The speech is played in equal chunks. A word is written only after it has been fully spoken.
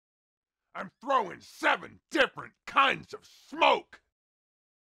I'm throwing 7 different kinds of smoke!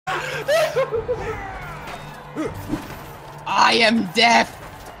 I am deaf!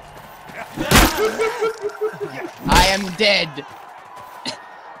 I am dead!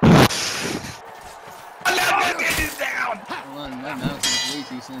 Hold on, my mouse is way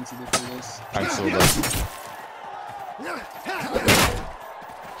too sensitive for this. I'm so dead.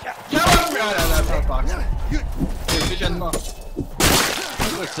 That's not box. Vi känner bara.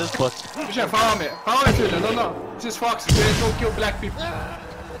 What's this bot? Vi känner fan med. Fan med tydligen. No. This is Fox. Det är Tokyo Black people.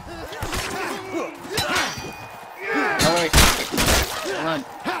 Oh wait. Hold on.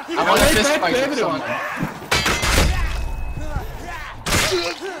 I want to fist fight with someone.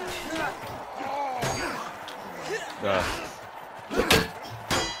 Yeah.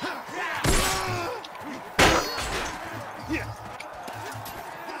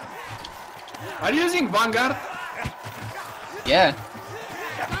 Are you using Vanguard? Yeah.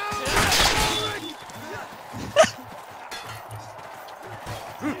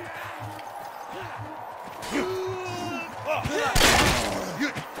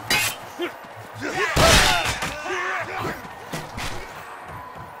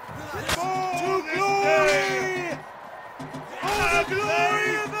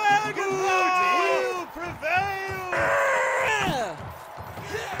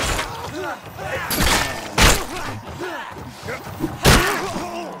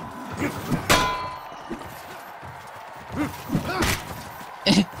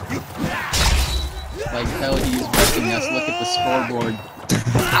 Like hell, he's making us look at the scoreboard.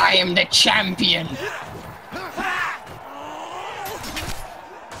 I am the champion!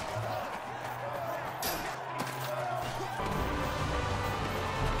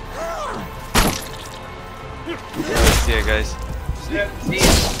 See ya, guys.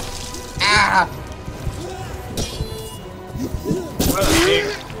 Ah!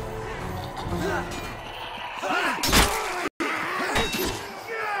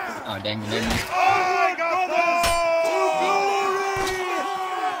 Oh dang, you made me.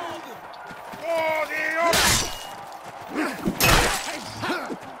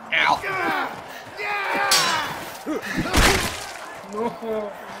 Ow!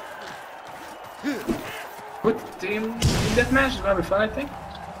 No. Put team in that match. It's gonna be fun, I think.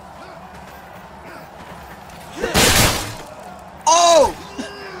 Oh!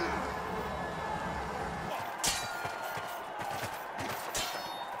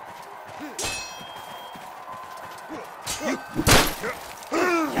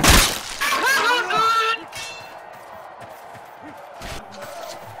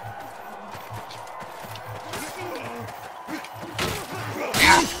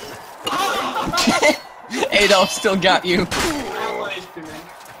 Adolf still got you.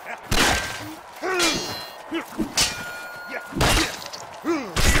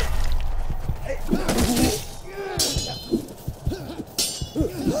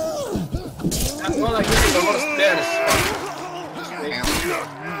 That's more like hitting the worst stairs.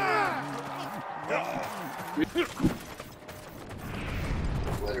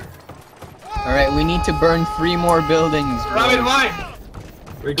 Alright, we need to burn 3 more buildings. Robin, why?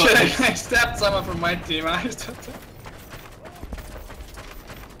 We got I stabbed someone from my team. I stabbed him.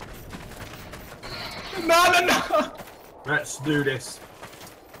 No! Let's do this.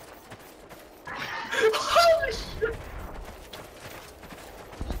 Holy shit!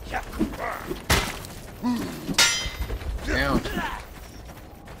 Down.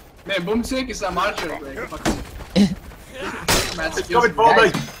 Man, Boomstick is a marcher. It's coming for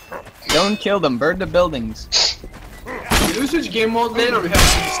me! Don't kill them, burn the buildings. Can we switch game mode later or we have to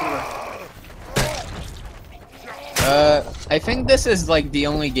do this server? I think this is like the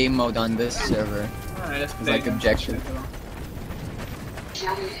only game mode on this server. Alright, let's It's play. like objective.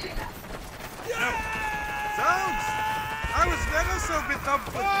 Zounds! I was never so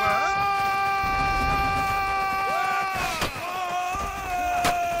beloved with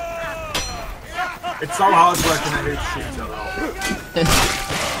It's so hard working out who shoots at all.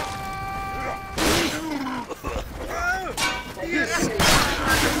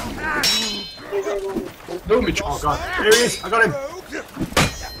 Do me, Oh god, here he is! I got him!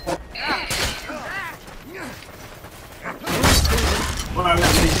 Well, I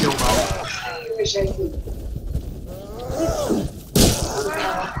actually killed that.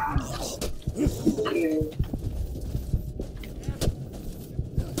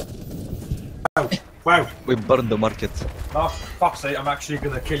 Wow. We burned the market. Oh, fuck's sake, I'm actually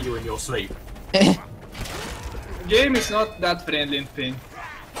gonna kill you in your sleep. The game is not that friendly in ping.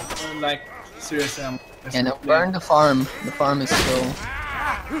 Like, seriously, And burn the farm. The farm is still...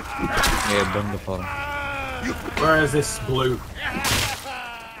 Yeah, burn the farm. Where is this blue?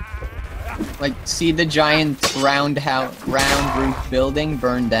 Like, see the giant round roof building?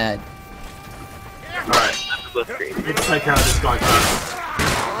 Burn that. Alright. Let's take out this guy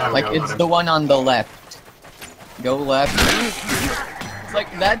first. Like, it's the one on the left. Go left. It's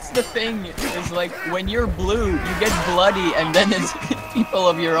like, that's the thing, is like, when you're blue, you get bloody, and then it's people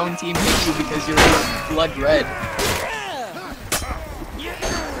of your own team hit you because you're blood red.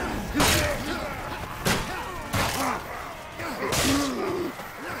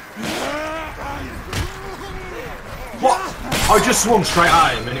 What? I just swung straight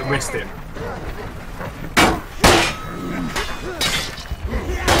at him and it missed him.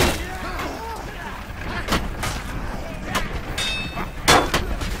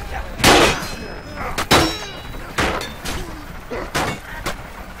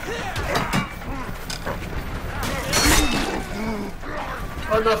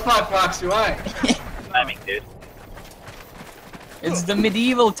 What the fuck, Foxy? Why? Timing, dude. It's the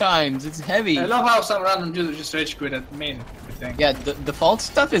medieval times, it's heavy. I love how some random dude just rage quit at main thing. Yeah, the default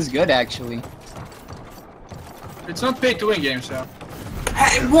stuff is good, actually. It's not pay to win game, so.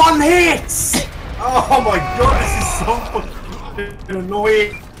 Hey, 1 hit! Oh my god, this is so fucking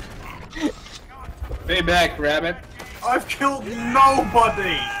annoying. Payback, rabbit. I've killed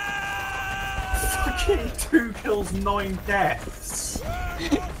nobody! Fucking 2 kills, 9 deaths.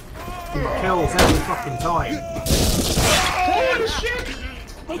 Kills every fucking time. Holy shit!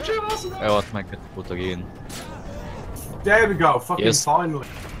 I want my cat to put again. There we go, fucking Yes. finally.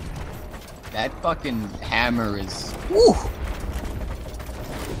 That fucking hammer is... Woo!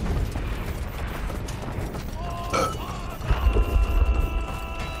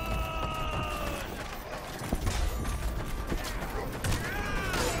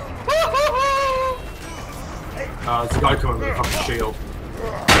 There's a guy coming with a fucking shield.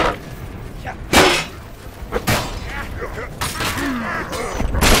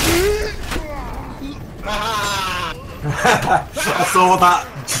 I saw that,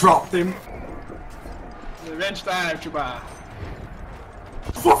 dropped him. Revenge time, Chuba.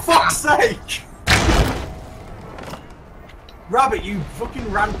 For fuck's sake! Rabbit, you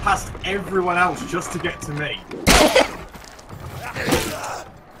fucking ran past everyone else just to get to me.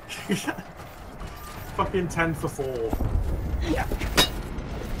 Fucking 10 for 4.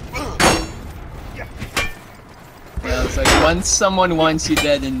 Yeah, it's like, once someone wants you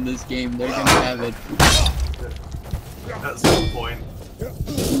dead in this game, they're gonna have it. That's the point.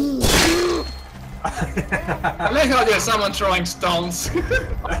 I like how there's someone throwing stones. Go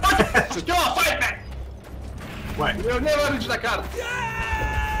on, fight me! Wait. We'll never reach the card.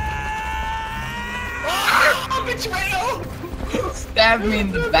 Oh, betrayal! Stab me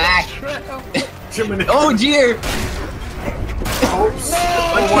in the back. Jiminy. Oh dear! Oops.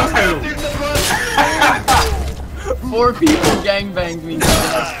 Oh, 4 people gangbanged me.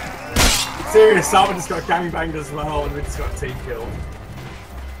 Serious, someone just got gangbanged as well, and we just got team killed.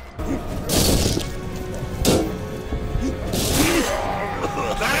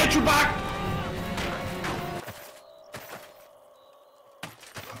 Damn you back!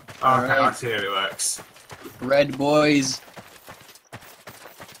 Okay, I see how it works. Red boys.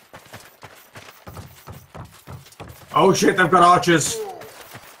 Oh shit, they've got archers.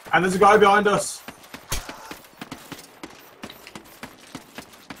 And there's a guy behind us.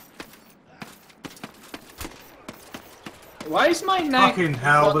 Why is my knight Fucking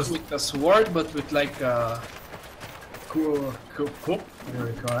hell, not there's... with a sword, but with like a cool cup? What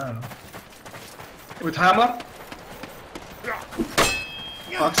do you call it? I don't know. With hammer?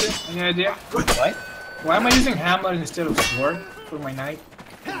 Foxy, any idea? What? Why am I using hammer instead of sword for my knight?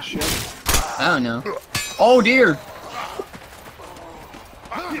 Holy shit. I don't know. Oh dear!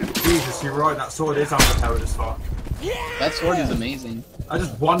 Jesus, you're right, that sword is overpowered as fuck. That sword is amazing. I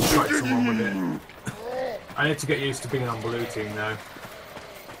just one-shot someone with it. I need to get used to being on blue team now.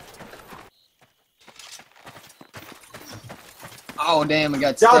 Oh damn, I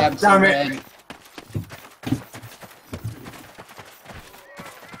got stabbed so damn it. bad.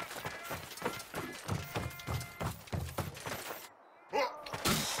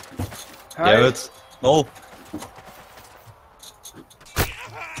 Yeah, it's... No!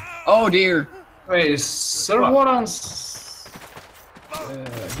 Oh dear! Wait, is Sir Warren's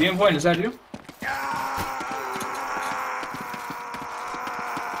game point, is that you?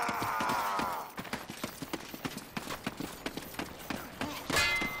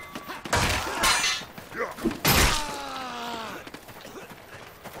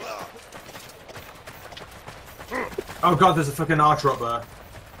 Oh god, there's a fucking archer up there.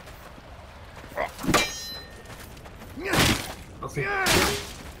 Okay.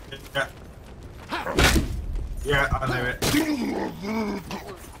 Yeah. Yeah, I know it.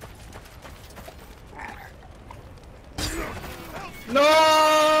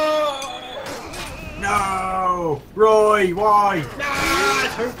 No! No! Roy, why? Nah,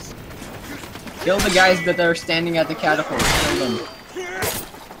 it hurts. Kill the guys that are standing at the catapult. Kill them.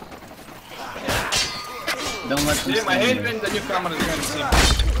 Don't let them Yeah, my stand head there. when the newcomer is going to see.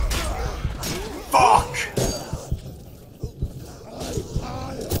 Fuck!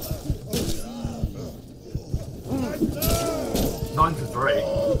 Nine for 3.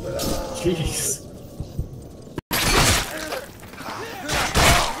 Jeez.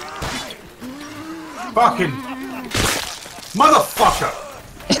 Fucking motherfucker!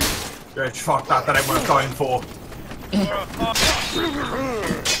 Yeah, fuck that. That ain't worth dying for.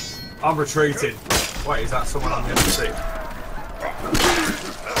 I'm retreating. Wait, is that someone I'm gonna see?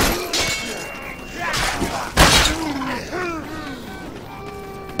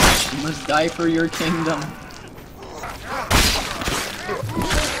 You must die for your kingdom.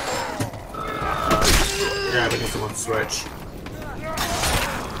 Yeah, we need someone to switch.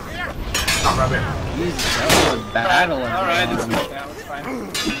 Can't grab it. Jesus, that was a battle. Alright, it's now, it's fine.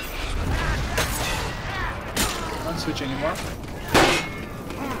 Don't switch anymore.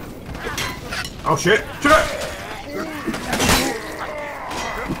 Oh shit! Shit!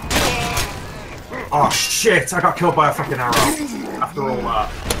 Oh shit! I got killed by a fucking arrow. After all that.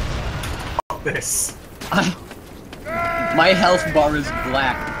 Fuck this. My health bar is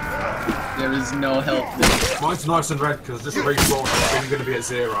black. There is no health there. Mine's nice and red because I just respawned and I'm going to be at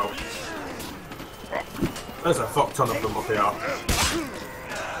 0. There's a fuck ton of them up here.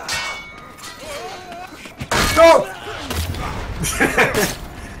 Go!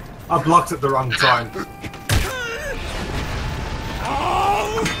 I blocked at the wrong time.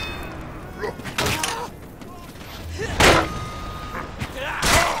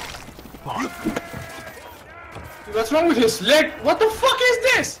 What's wrong with his leg? What the fuck is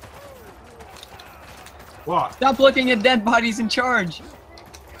this? What? Stop looking at dead bodies and charge!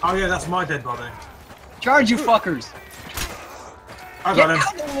 Oh yeah, that's my dead body. Charge, you fuckers! I Get got him.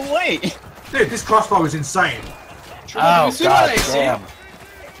 out of the way! Dude, this crossbow is insane. Oh, you see what I god see? damn.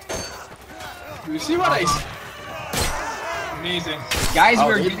 Do you see what I see? Amazing. Guys, Oh,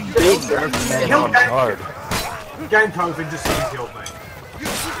 we're they getting big killed. nerf man Kill on that- hard. Game COVID just killed me.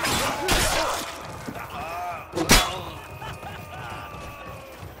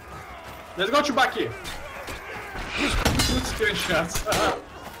 Let's go to back here. Good screenshots.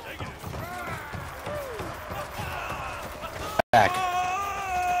 Back.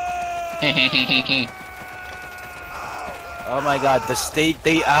 Oh my god, the state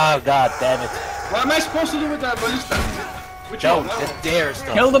they. Oh god damn it. What am I supposed to do with that ballista? Which No, one? the dare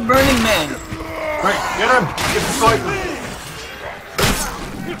stuff. Kill the Burning Man! Right, get him! Get the cycle!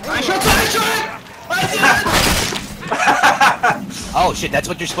 I shot it! Oh shit, that's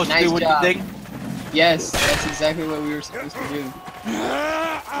what you're supposed Nice to do with job. the thing? Yes, that's exactly what we were supposed to do.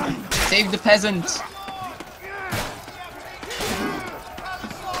 Save the peasants!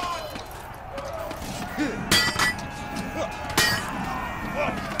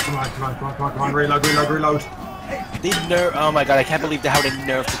 Come on, reload. They nerf. Oh my god, I can't believe how they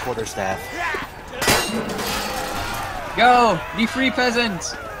nerfed the quarterstaff. Go! Be free,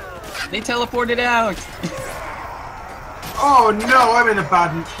 peasants! They teleported out! Oh no, I'm in a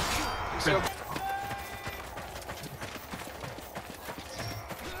bad...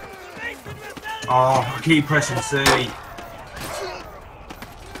 Oh, I keep pressing C.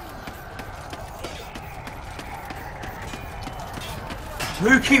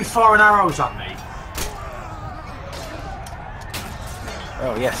 Who keeps firing arrows at me?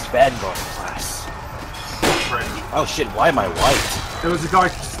 Oh yes, Vanguard class. Frick. Oh shit, why am I white? There was a guy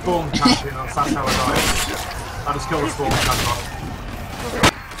spawn camping on that's how I died. I just killed a spawn camper.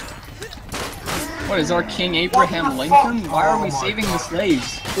 What is our King Abraham What the fuck? Lincoln? Why are we Oh my saving God. the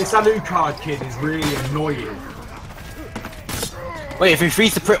slaves? This Alucard kid is really annoying. Wait, if we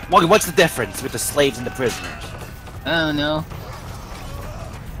freeze the what's the difference with the slaves and the prisoners? I don't know.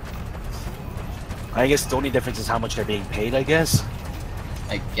 I guess the only difference is how much they're being paid, I guess.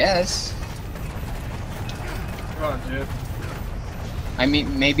 I guess. Oh, dude. I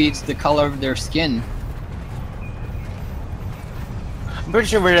mean, maybe it's the color of their skin. I'm pretty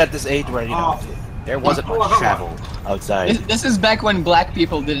sure we're at this age where, you know, there wasn't much travel outside. This is back when black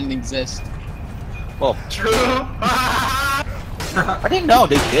people didn't exist. Well, True. I didn't know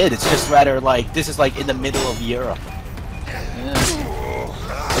they did. It's just rather like, this is like in the middle of Europe. Yeah.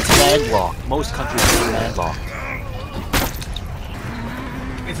 It's landlocked. Most countries are landlocked.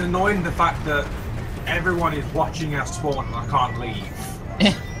 It's annoying the fact that everyone is watching us spawn and I can't leave.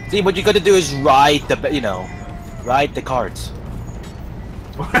 See, what you gotta do is ride the, you know, ride the carts.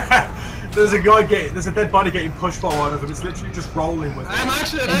 There's a dead body getting pushed by one of them. It's literally just rolling with it. I'm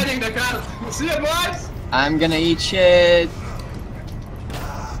actually riding the car. See it, boys? I'm gonna eat shit.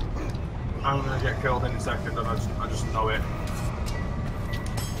 I'm gonna get killed in a second, and I just know it.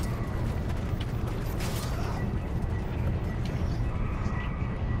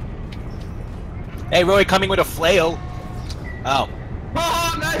 Hey, Roy, coming with a flail. Oh.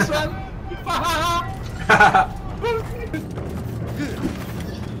 Oh, nice one.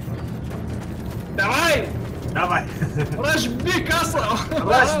 Давай! Dawaj! Rush B, castle!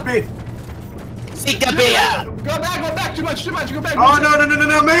 Rush B! Sikabia! Go back, too much, go back! Oh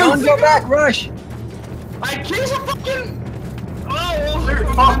no, move! Don't go back, Rush! I killed a fucking...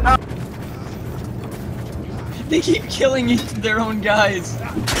 Oh! Fuck no. They keep killing their own guys.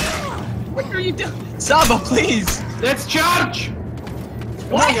 What are you doing? Saba, please! Let's charge!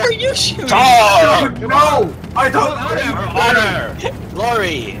 Why are you shooting? Charge! No! I don't... Honor!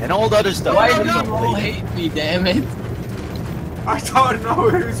 Glory! And all the other stuff. Why do you all hate me, damn it? I don't know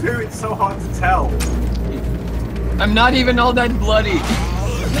who's who, it's so hard to tell. I'm not even all that bloody. No,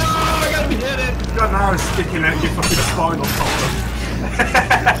 I gotta be hit it! You got an arrow sticking out your fucking spinal column.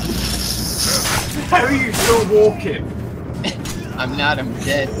 How are you still walking? I'm not, I'm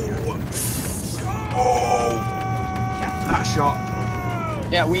dead. Oh! That shot.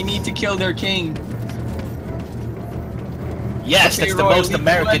 Yeah, we need to kill their king. Yes, Okay, that's the Roy, most leave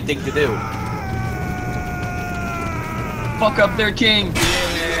American the thing to do. Fuck up their king.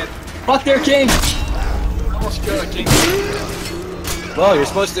 Fuck their king. Almost killed a king. Well, you're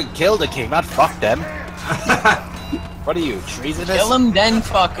supposed to kill the king, not fuck them. What are you, treasonous? Kill him, then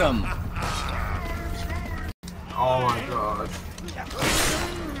fuck him. Oh my god.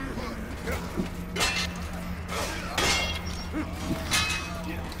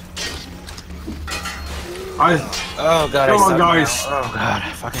 Oh god, Come I on, suck guys. now. Oh god,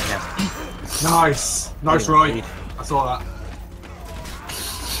 fucking hell. Nice. Nice, Oh, Roy. indeed. I saw that.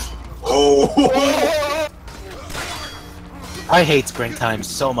 Oh! I hate springtime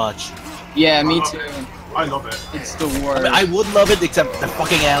so much. Yeah, me too. I love it. It's the I worst. mean, I would love it except the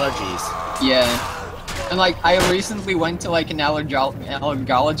fucking allergies. Yeah. And like, I recently went to like an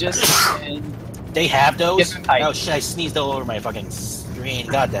allergologist and They have those? Different type. Oh shit, I sneezed all over my fucking screen.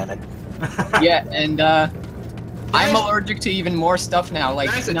 God damn it. yeah, and I'm allergic to even more stuff now. Like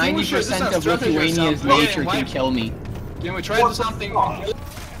Guys, I think we should 90% do of some strategy or Lithuania's something. nature Why- can kill me. Can we try to do something?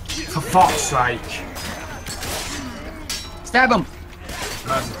 For fuck's sake. Stab him!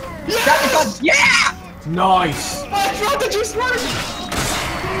 Stab the gun! Yeah! Nice. My strategies work!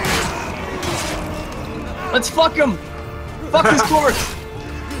 Let's fuck him! Fuck this corpse!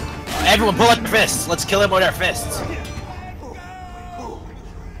 Everyone pull out your fists. Let's kill him with our fists.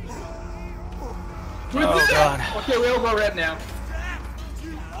 We Oh, did it! God. Okay, we all go red now.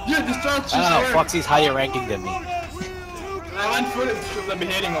 Yeah, the strategies Oh, work. Foxy's higher ranking than me. I want footage of the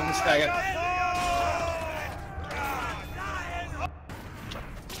beheading of this guy.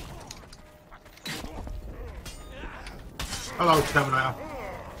 Hello, Terminator.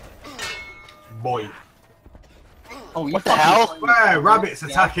 Boy. Oh, you What the fucking- hell? Wow, rabbit's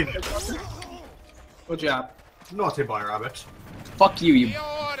attacking him. Good job. Naughty by rabbit. Fuck you, you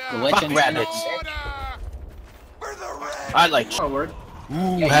glitch Fuck and rabbits. I like. Forward.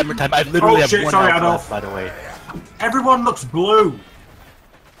 Ooh, hammer time. I literally Oh, have shit, one sorry, health Adolf. left, by the way. Everyone looks blue.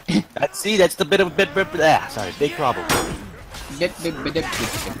 That's the bit of sorry, big problem. Dip, dip, dip, dip, dip.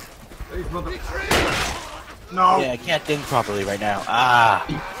 These mother... No. Yeah, I can't think properly right now. Ah.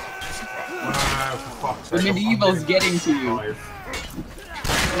 Wow, for fuck's The sake, I'm medieval's doing getting to you.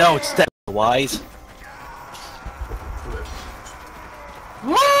 5. No, it's that wise.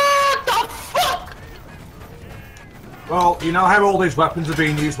 What the fuck? Well, you know how all these weapons are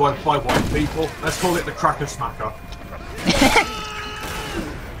being used by white people? Let's call it the Cracker Smacker.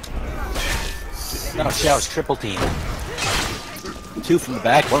 No, see, I was triple team. 2 from the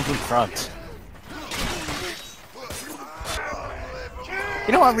back, 1 from the front.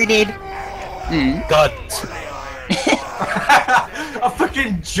 You know what we need? Guns. I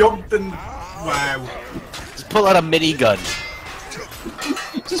fucking jumped and... Wow. Just pull out a minigun.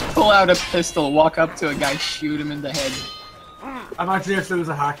 Just pull out a pistol, walk up to a guy, shoot him in the head. Imagine if there was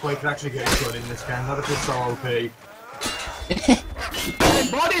a hack where you could actually get a gun in this game. That'd be so OP. My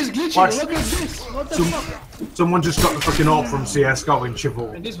body is glitching. What? Look at this. What the fuck? Someone just got the fucking orb from CSGO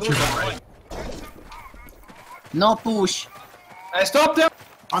in And this Chivalry. No push. I stopped him.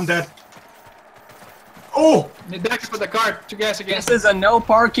 I'm dead. Oh! The deck for the cart. Two guys against. This is a no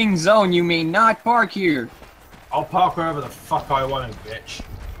parking zone. You may not park here. I'll park wherever the fuck I want to, bitch.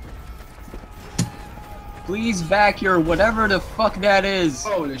 Please back your whatever the fuck that is.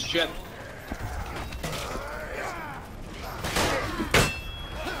 Holy shit.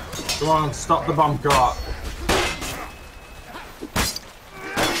 Come on, stop the bomb cart.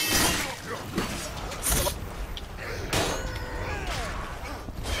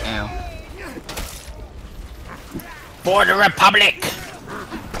 Ow. For the Republic!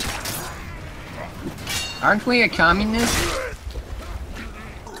 Aren't we a communist?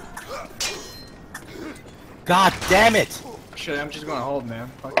 God damn it! Shit, I'm just gonna hold, man.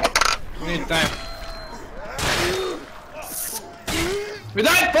 Fuck it. We need time. We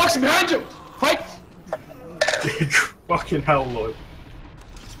died! Fox behind you! Fight! Fucking hell, Lloyd.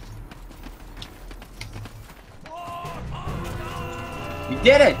 We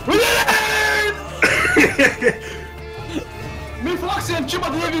did it! We did it! Me, Foxy, and Chip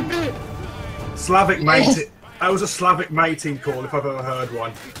are the MVP! Slavic mate. That was a Slavic mating call if I've ever heard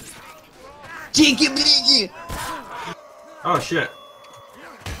one. Oh shit.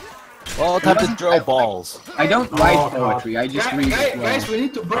 Well, time to throw balls. I don't write God. poetry, I just read it well. Guys, we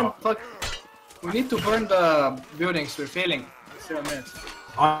need to burn. We need to burn the buildings. We're failing. 7 minutes.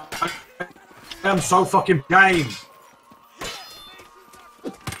 I am so fucking game.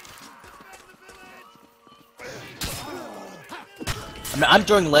 I mean, I'm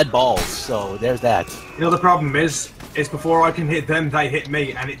throwing lead balls, so there's that. You know the problem is before I can hit them, they hit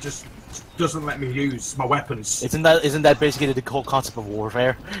me, and it just doesn't let me use my weapons. Isn't that basically the whole concept of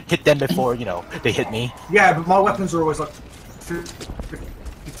warfare? Hit them before, you know, they hit me. Yeah, but my weapons are always like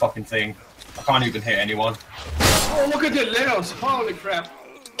fucking thing. I can't even hit anyone. Oh, look at the Legos! Holy crap!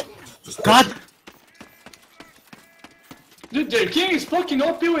 God! Dude, the king is fucking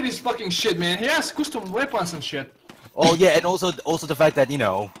OP with this fucking shit, man. He has custom weapons and shit. Oh yeah, and also the fact that, you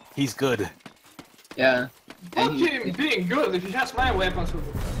know, he's good. Yeah. Fuck him being good if he has my weapons with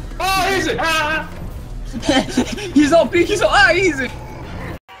him. Oh, easy! Ah! He's all big, he's all easy!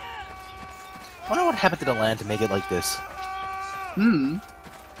 I wonder what happened to the land to make it like this. Hmm.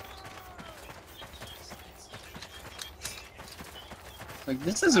 Like,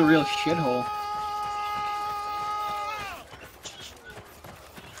 this is a real shithole.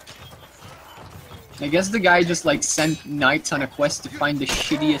 I guess the guy just, like, sent knights on a quest to find the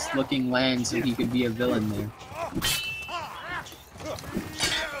shittiest looking land so he could be a villain there.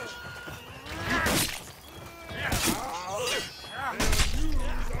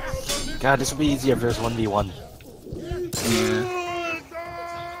 God, this would be easier if there's 1v1. Yeah.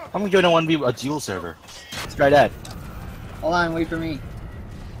 I'm gonna join a duel server. Let's try that. Hold on, wait for me.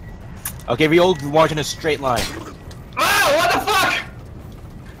 Okay, we all march in a straight line. Oh, what the fuck?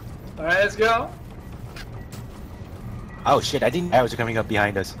 Alright, let's go. Oh shit, I didn't know arrows are coming up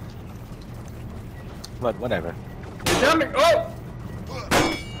behind us. But whatever. They're coming. Oh!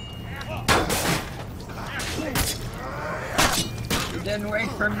 You didn't wait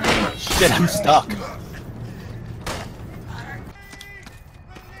for me. Shit, I'm stuck.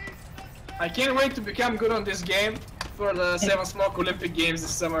 I can't wait to become good on this game for the 7SMOKE Olympic Games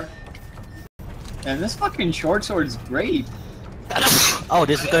this summer. And this fucking short sword is great. Oh,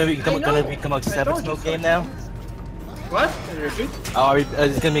 this is gonna become a 7SMOKE game now? What? Can you repeat? Oh,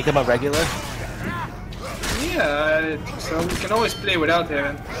 is it gonna become a regular? Yeah, so we can always play without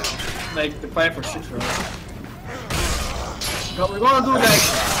having like the 5 or 6 rounds. But we're gonna do like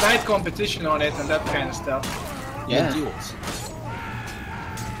night competition on it and that kind of stuff. Yeah. Duels.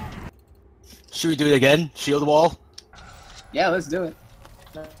 Should we do it again? Shield wall? Yeah, let's do it.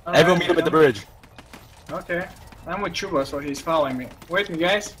 Everyone meet up at the bridge. Okay. I'm with Chuba, so he's following me. Wait me,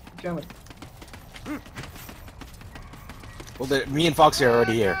 guys. Kill me. Well, me and Foxy are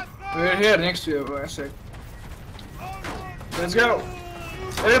already here. We're here next to you, I say. Let's go!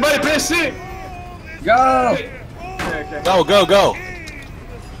 Everybody press C! Go! Okay. Go, go, go!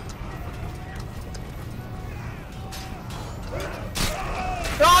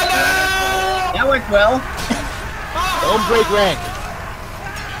 Oh no! That went well. Don't break rank.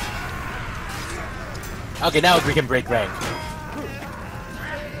 Okay, now we can break rank.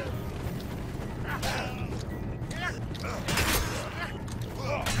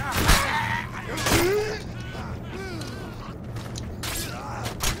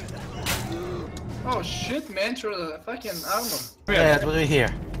 Oh shit, man, through the fucking armor. Yeah, that's what we're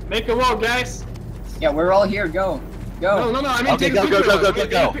here. Make a wall, guys! Yeah, we're all here. Go. Go. No, I mean Okay, take go, a picture. go, go, of us.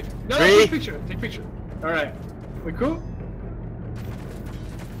 go, go. No, Three. take picture. Take picture. Alright. We cool?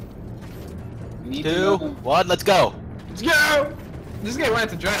 We need 2, to go. 1, let's go! Let's go! This guy wanted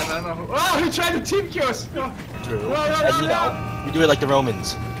to join us, I don't know who. Oh, he tried to team kill us! Oh. True. No, As you know, we do it like the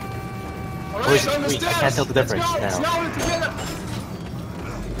Romans. Alright, on the wait, I steps! can't tell the difference Let's go! now. Let's go together!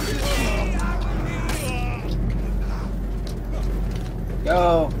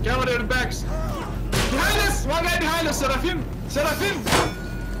 Go. Go to the backs! Behind us! One guy behind us, Seraphim! Seraphim!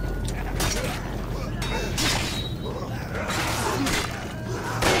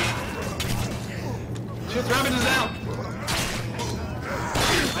 Shit, Rabbit is down.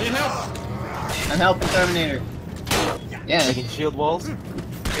 I need help. I'm helping Terminator. Yeah. Making shield walls?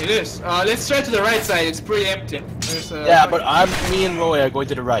 It is. Let's try to the right side. It's pretty empty. There's, Yeah, but me and Roy are going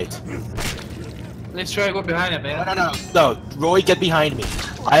to the right. Let's try to go behind him, man. No, Roy, get behind me.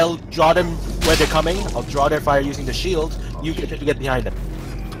 I'll draw them where they're coming. I'll draw their fire using the shield. You get behind them.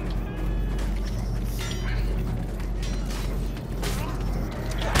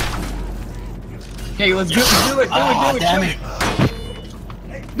 Okay, let's do it. Damn it.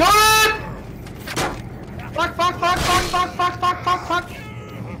 No! Fuck.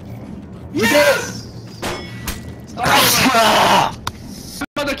 Yes!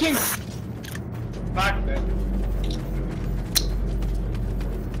 Mother King! Fuck, man.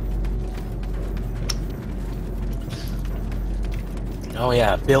 Oh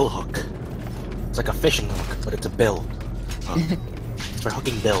yeah, bill hook. It's like a fishing hook, but it's a bill. It's for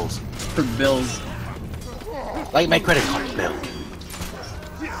hooking bills. For bills. Like my credit card bill.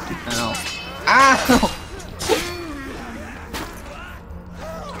 Ow. Ow!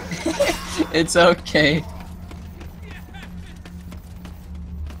 It's okay.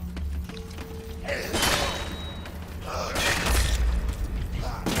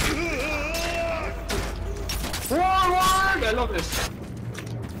 Forward! I love this.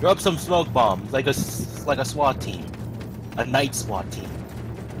 Drop some smoke bombs, like a SWAT team, a night SWAT team.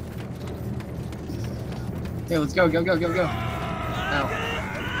 Okay, let's go. Ow.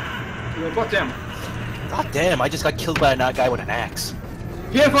 You got them. God damn! I just got killed by that guy with an axe.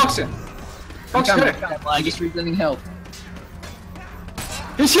 Here, Foxy. Foxy, I'm come here. I'm just returning help.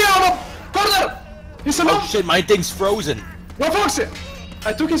 He's here, Almo! Corner! He's Oh alone! shit! My thing's frozen. No, Foxy!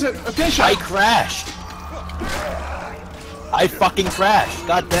 I took his attention. I crashed. I fucking crashed.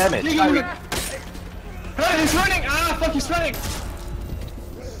 God damn it! Hey, he's running! Ah, fuck, he's running!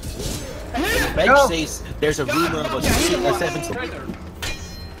 I hit him! Bench Go. says there's a rumor of a Yeah, hit him once. 7SMOKE.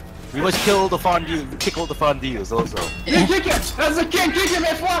 We must kill the fondue, tickle the fondues also. Yeah, kick him! That's the king! Kick him,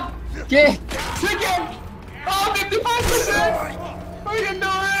 F1! Okay. Kick him! Oh, 55%! We can do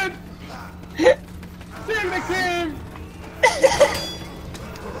it! Kick the king!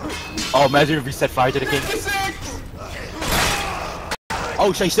 Oh, imagine if we set fire to the king. 56!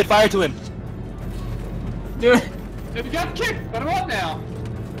 Oh, should I set fire to him? Do it. If you got kicked, but what now?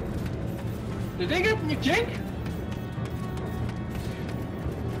 Did they get your king?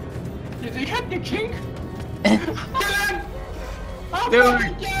 Did they get your king? Kill him! I'm Dude.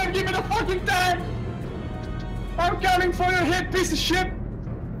 fucking kill him! Give me the fucking time! I'm coming for your head, piece of shit!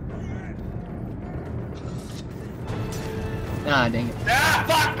 Ah, dang it. Ah,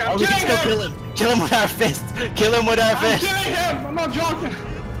 fuck! I'm Oh, we can killing still him! kill him. Kill him with our fist. Kill him with our I'm fist. killing him! I'm not joking!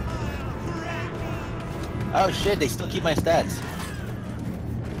 Oh shit, they still keep my stats.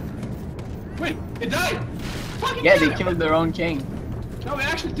 Wait, it died! Fucking Yeah, kill they him. killed their own king. No, we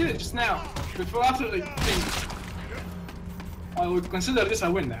actually did it just now. Before after the thing. I would consider this a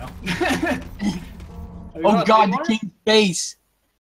win now. Oh god, the king's face!